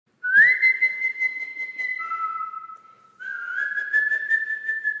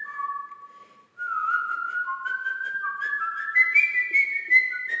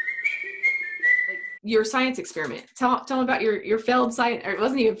your science experiment. Tell them about your failed science, or it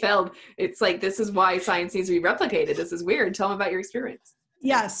wasn't even failed. It's like, this is why science needs to be replicated. This is weird. Tell them about your experience.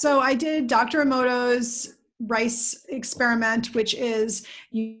 Yeah. So I did Dr. Emoto's rice experiment, which is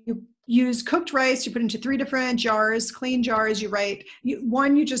you use cooked rice, you put into 3 different jars, clean jars. You write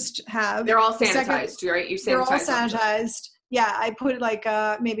one, you just have. They're all sanitized, right? You sanitize. They're all sanitized. Yeah, I put like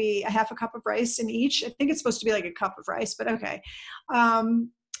maybe a half a cup of rice in each. I think it's supposed to be like a cup of rice, but okay.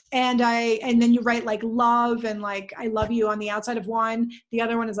 And then you write like love and like I love you on the outside of one. The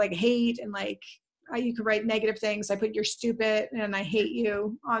other one is like hate and like you could write negative things. I put you're stupid and I hate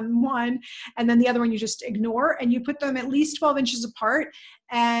you on one. And then the other one you just ignore, and you put them at least 12 inches apart,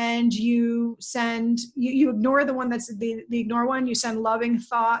 and you send, you ignore the one that's the ignore one. You send loving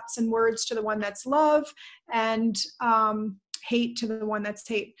thoughts and words to the one that's love, and hate to the one that's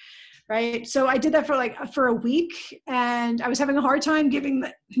hate. Right. So I did that for a week, and I was having a hard time giving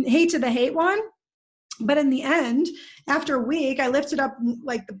the hate to the hate one. But in the end, after a week, I lifted up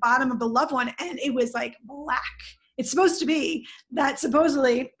like the bottom of the love one, and it was like black. It's supposed to be that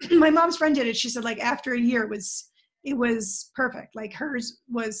supposedly my mom's friend did it. She said like after a year it was perfect. Like hers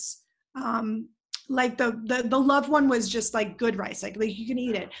was like the love one was just like good rice. Like you can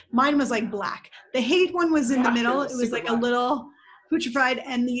eat it. Mine was like black. The hate one was in the middle. It was like a little putrefied,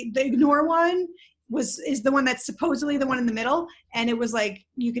 and the ignore one is the one that's supposedly the one in the middle, and it was like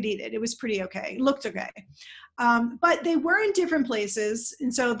you could eat it. It was pretty okay. It looked okay. But they were in different places,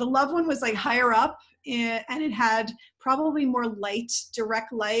 and so the love one was like higher up, and it had probably more light,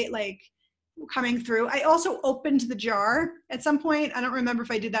 direct light, like coming through. I also opened the jar at some point. I don't remember if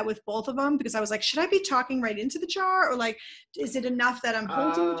I did that with both of them, because I was like, should I be talking right into the jar, or like, is it enough that I'm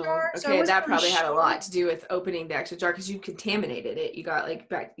holding the jar? Okay, so that probably had a lot to do with opening the extra jar, because you contaminated it. You got like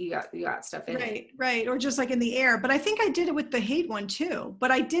you got stuff in it. Right, or just like in the air. But I think I did it with the hate one too.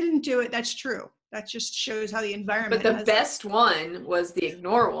 But I didn't do it. That's true. That just shows how the environment. But the best one was the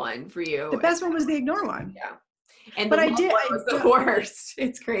ignore one for you. The best one was the ignore one. Yeah. And but I was the worst.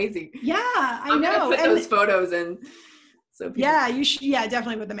 It's crazy. Yeah, I know. Put those photos in. So yeah, you should. Yeah,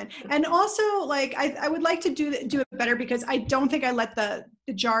 definitely put them in. And also, like, I would like to do it better, because I don't think I let the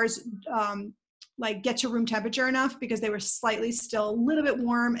jars like get to room temperature enough, because they were slightly still a little bit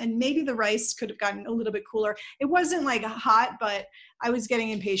warm, and maybe the rice could have gotten a little bit cooler. It wasn't like hot, but I was getting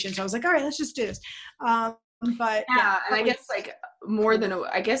impatient. So I was like, all right, let's just do this. But yeah, and I guess like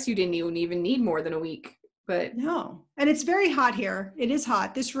I guess you didn't even need more than a week. But no, and it's very hot here. It is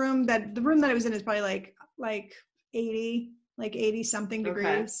hot. This room the room that I was in is probably like 80 something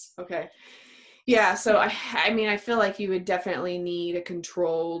degrees. Okay. Yeah. So I mean, I feel like you would definitely need a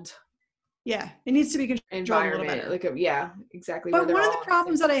controlled. Yeah, it needs to be controlled environment. Yeah, exactly. But one of the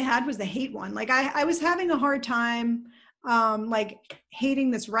problems that I had was the hate one. Like I was having a hard time like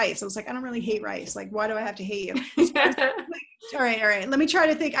hating this rice. I was like, I don't really hate rice. Like, why do I have to hate you? So like, all right. Let me try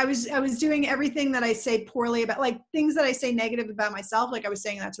to think. I was doing everything that I say poorly about, like things that I say negative about myself. Like I was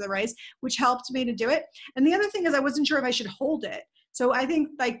saying that to the rice, which helped me to do it. And the other thing is I wasn't sure if I should hold it. So I think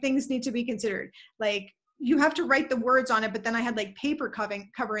like things need to be considered. Like you have to write the words on it, but then I had like paper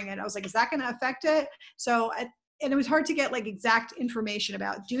covering it. I was like, is that going to affect it? So and it was hard to get like exact information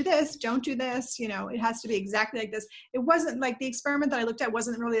about do this, don't do this. You know, it has to be exactly like this. It wasn't like the experiment that I looked at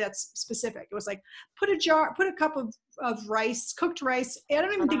wasn't really that specific. It was like, put a cup of rice, cooked rice. I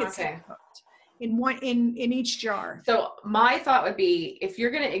don't even think it's cooked in each jar. So my thought would be, if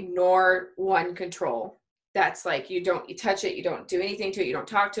you're going to ignore one control, that's like, you touch it, you don't do anything to it, you don't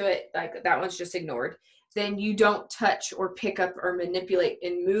talk to it, like that one's just ignored. Then you don't touch or pick up or manipulate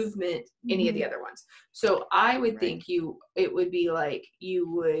in movement any of the other ones. So I would think it would be like you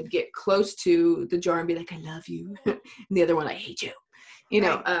would get close to the jar and be like, I love you. And the other one, I hate you. You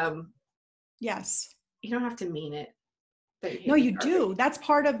know, yes. You don't have to mean it. No, you do. That's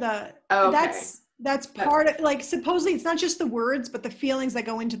part of the, that's part of, like, supposedly it's not just the words, but the feelings that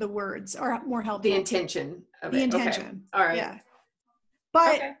go into the words are more helpful. The intention of it. The intention. Okay. All right. Yeah.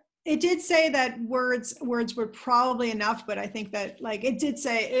 But it did say that words were probably enough, but I think that like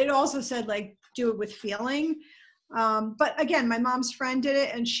it also said like do it with feeling. But again, my mom's friend did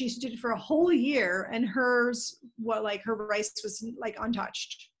it, and she did it for a whole year, and her rice was like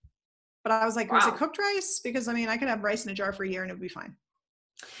untouched. But I was like, was it cooked rice? Because I mean, I could have rice in a jar for a year and it would be fine.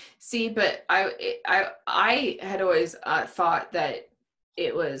 See, but I had always thought that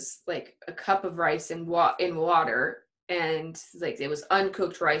it was like a cup of rice in water. And like it was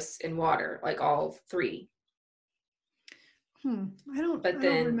uncooked rice and water, like all three. I don't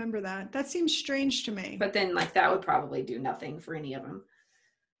remember that. That seems strange to me. But then like that would probably do nothing for any of them.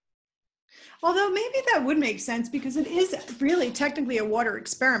 Although maybe that would make sense, because it is really technically a water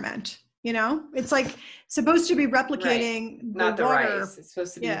experiment. You know, it's like supposed to be Right. replicating Not the water. rice. It's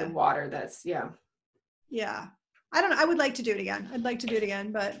supposed to be the Yeah. water. That's, yeah. Yeah. I don't know. I would like to do it again. I'd like to do it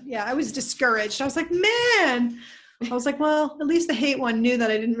again, but yeah, I was discouraged. I was like, man, I was like, well, at least the hate one knew that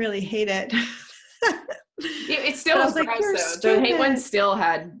I didn't really hate it. It still But I was was like, gross "You're though. The hate one stupid." still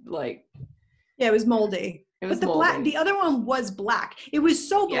had like, Yeah, it was moldy. it was But moldy. the other one was black. It was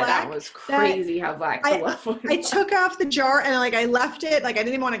so Yeah, black. that was crazy how black the left one I was. took off the jar and like I left it. Like I didn't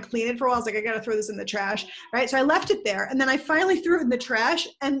even want to clean it for a while. I was like, I gotta throw this in the trash. Right. So I left it there. And then I finally threw it in the trash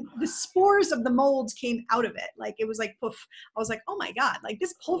and the spores of the molds came out of it. Like it was like poof. I was like, oh my God, like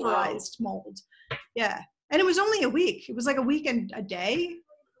this pulverized mold. Yeah. And it was only a week. It was like a week and a day.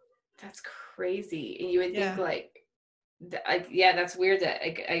 That's crazy. And you would think Yeah. like, yeah, that's weird that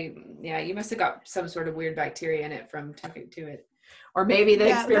yeah, you must have got some sort of weird bacteria in it from talking to it. Or maybe the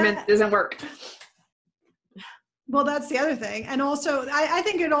experiment doesn't work. Well, that's the other thing. And also, I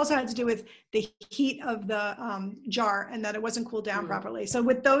think it also had to do with the heat of the jar and that it wasn't cooled down properly. So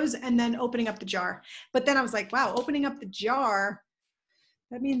with those and then opening up the jar. But then I was like, wow, opening up the jar,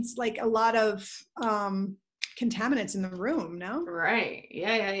 that means like a lot of contaminants in the room, no? Right.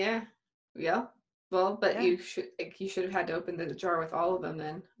 Yeah. Well, but you should have had to open the jar with all of them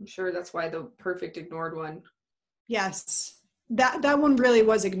then. I'm sure that's why the perfect ignored one. Yes. That one really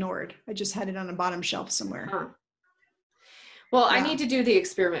was ignored. I just had it on a bottom shelf somewhere. Huh. Well, yeah. I need to do the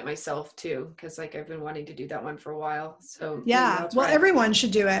experiment myself too, because like I've been wanting to do that one for a while. So yeah, well, everyone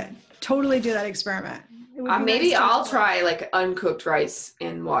should do it. Totally do that experiment. Maybe I'll try like uncooked rice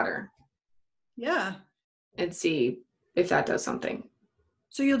in water. Yeah. And see if that does something.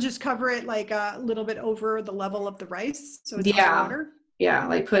 So you'll just cover it like a little bit over the level of the rice, so it's water. Yeah,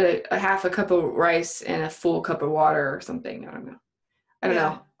 like put a half a cup of rice and a full cup of water or something. I don't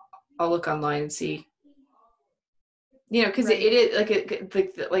know. I'll look online and see. You know, because it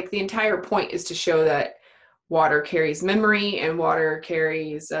is like the entire point is to show that water carries memory and water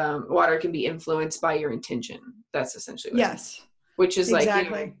can be influenced by your intention. That's essentially what it is. Which is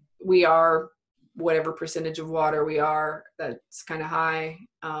exactly. Like, you know, we are whatever percentage of water we are, that's kind of high.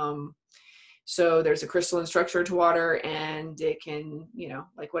 So there's a crystalline structure to water, and it can, you know,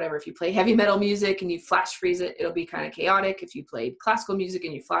 like whatever, if you play heavy metal music and you flash freeze it, it'll be kind of chaotic. If you played classical music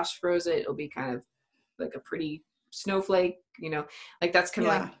and you flash froze it, it'll be kind of like a pretty snowflake, you know, like that's kind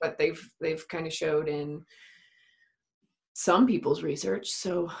of like what they've kind of showed in some people's research.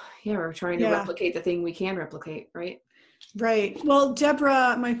 So yeah, we're trying to replicate the thing we can replicate, right? Right. Well,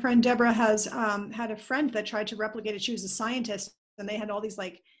 my friend Deborah has had a friend that tried to replicate it. She was a scientist, and they had all these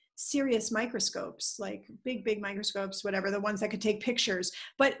like serious microscopes, like big microscopes, whatever, the ones that could take pictures.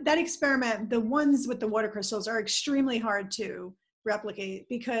 But that experiment, the ones with the water crystals, are extremely hard to replicate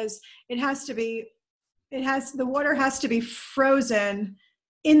because the water has to be frozen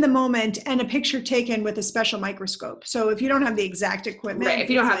in the moment and a picture taken with a special microscope. So if you don't have the exact equipment. Right. If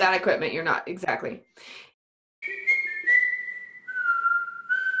you don't have that equipment, you're not exactly.